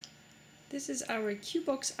This is our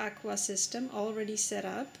Q-Box AQUA system already set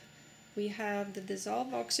up. We have the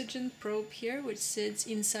dissolved oxygen probe here, which sits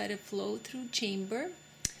inside a flow-through chamber.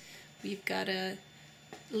 We've got a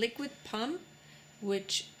liquid pump,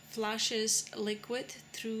 which flushes liquid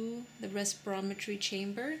through the respirometry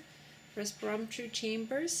chamber. Respirometry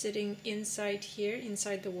chamber sitting inside here,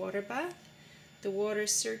 inside the water bath. The water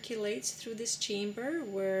circulates through this chamber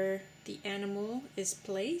where the animal is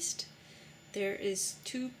placed. There is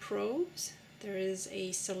two probes. There is a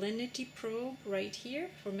salinity probe right here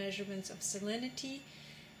for measurements of salinity,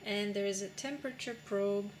 and there is a temperature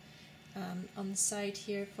probe on the side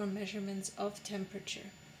here for measurements of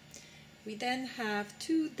temperature. We then have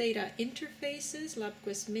two data interfaces,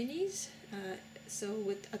 LabQuest Minis, so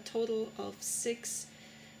with a total of 6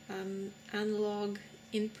 analog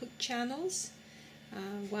input channels.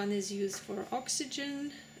 One is used for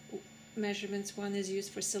oxygen measurements, one is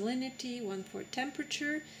used for salinity, one for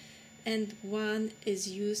temperature, and one is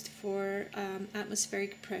used for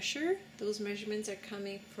atmospheric pressure. Those measurements are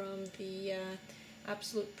coming from the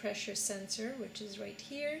absolute pressure sensor, which is right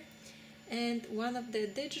here. And one of the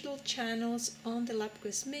digital channels on the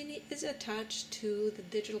LabQuest Mini is attached to the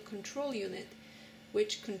digital control unit,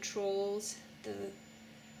 which controls the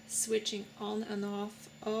switching on and off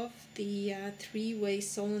of the three-way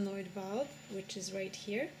solenoid valve, which is right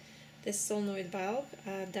here. This solenoid valve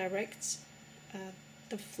directs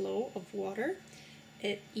the flow of water.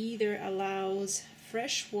 It either allows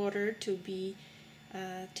fresh water to be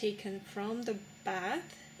taken from the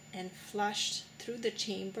bath and flushed through the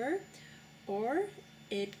chamber, or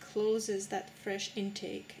it closes that fresh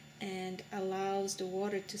intake and allows the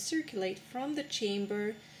water to circulate from the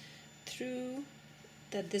chamber through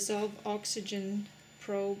the dissolved oxygen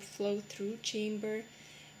probe flow through chamber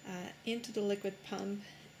into the liquid pump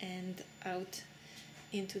and out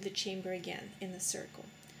into the chamber again in a circle.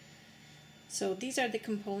 So these are the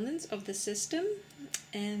components of the system,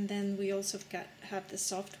 and then we also have the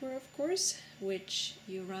software, of course, which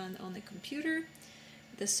you run on a computer.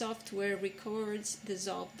 The software records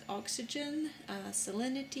dissolved oxygen,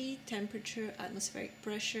 salinity, temperature, atmospheric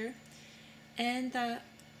pressure, and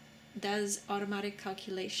does automatic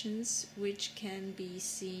calculations which can be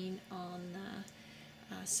seen on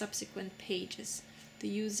subsequent pages. The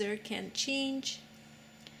user can change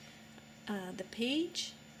the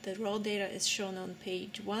page. The raw data is shown on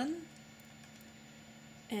page 1,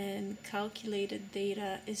 and calculated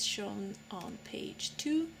data is shown on page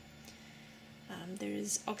 2. There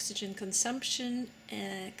is oxygen consumption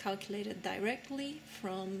calculated directly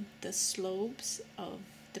from the slopes of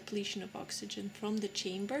depletion of oxygen from the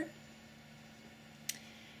chamber.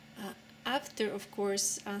 After, of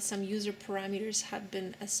course, some user parameters have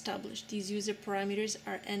been established. These user parameters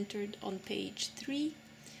are entered on page 3,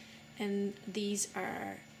 and these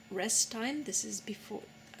are rest time. This is before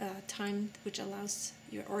time which allows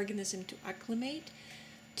your organism to acclimate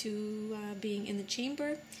to being in the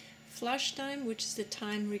chamber. Flush time, which is the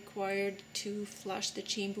time required to flush the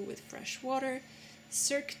chamber with fresh water.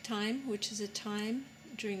 Circ time, which is a time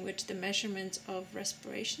during which the measurements of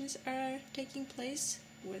respirations are taking place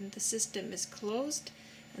when the system is closed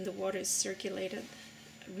and the water is recirculated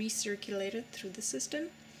through the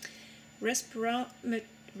system. Respir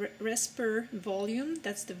volume,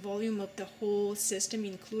 that's the volume of the whole system,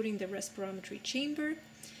 including the respirometry chamber.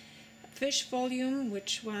 Fish volume,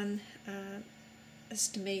 which one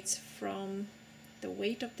estimates from the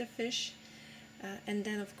weight of the fish. And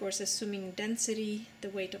then, of course, assuming density, the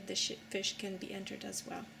weight of the fish can be entered as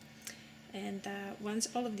well. And once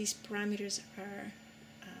all of these parameters are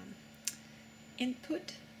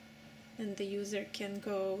input, then the user can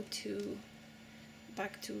go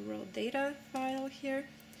back to raw data file here.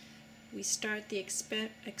 We start the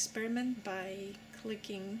experiment by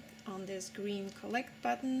clicking on this green collect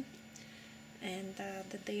button, and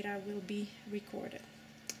the data will be recorded.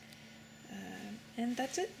 And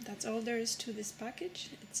that's it. That's all there is to this package.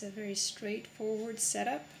 It's a very straightforward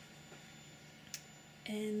setup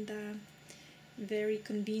and very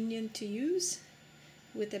convenient to use.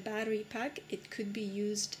 With a battery pack, it could be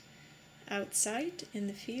used outside in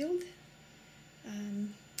the field,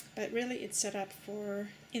 but really it's set up for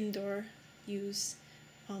indoor use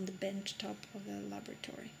on the bench top of the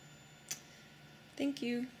laboratory. Thank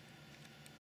you.